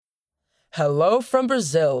Hello from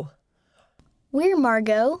Brazil. We're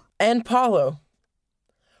Margot and Paulo.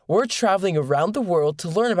 We're traveling around the world to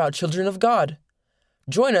learn about children of God.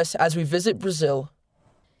 Join us as we visit Brazil.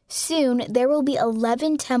 Soon, there will be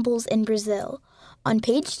 11 temples in Brazil. On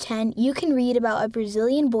page 10, you can read about a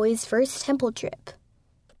Brazilian boy's first temple trip.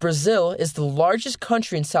 Brazil is the largest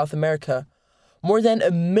country in South America. More than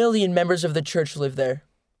 1 million members of the church live there.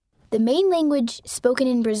 The main language spoken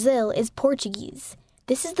in Brazil is Portuguese.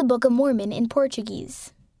 This is the Book of Mormon in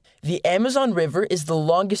Portuguese. The Amazon River is the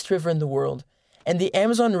longest river in the world, and the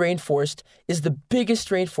Amazon rainforest is the biggest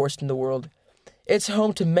rainforest in the world. It's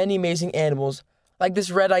home to many amazing animals, like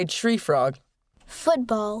this red-eyed tree frog.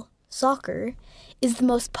 Football, soccer, is the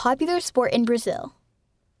most popular sport in Brazil.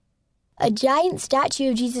 A giant statue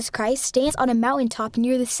of Jesus Christ stands on a mountaintop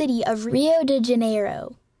near the city of Rio de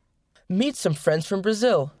Janeiro. Meet some friends from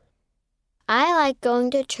Brazil. I like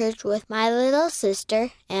going to church with my little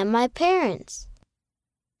sister and my parents.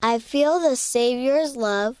 I feel the Savior's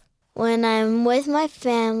love when I'm with my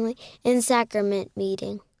family in sacrament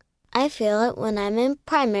meeting. I feel it when I'm in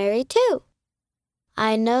primary too.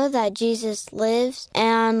 I know that Jesus lives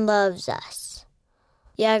and loves us.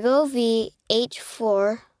 Iago V, age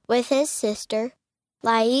 4, with his sister,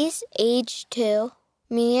 Laís, age 2,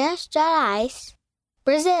 Minas Gerais,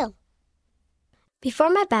 Brazil. Before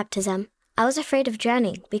my baptism, I was afraid of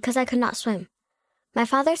drowning because I could not swim. My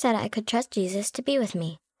father said I could trust Jesus to be with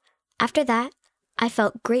me. After that, I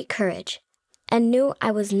felt great courage and knew I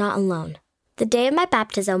was not alone. The day of my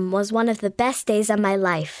baptism was one of the best days of my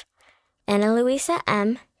life. Ana Luisa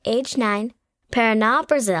M., age 9, Paraná,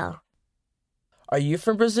 Brazil. Are you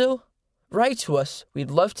from Brazil? Write to us. We'd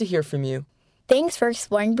love to hear from you. Thanks for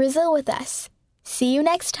exploring Brazil with us. See you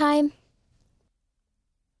next time.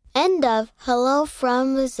 End of Hello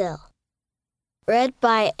from Brazil. Read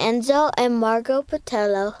by Enzo and Margot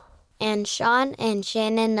Patello and Sean and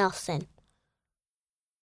Shannon Nelson.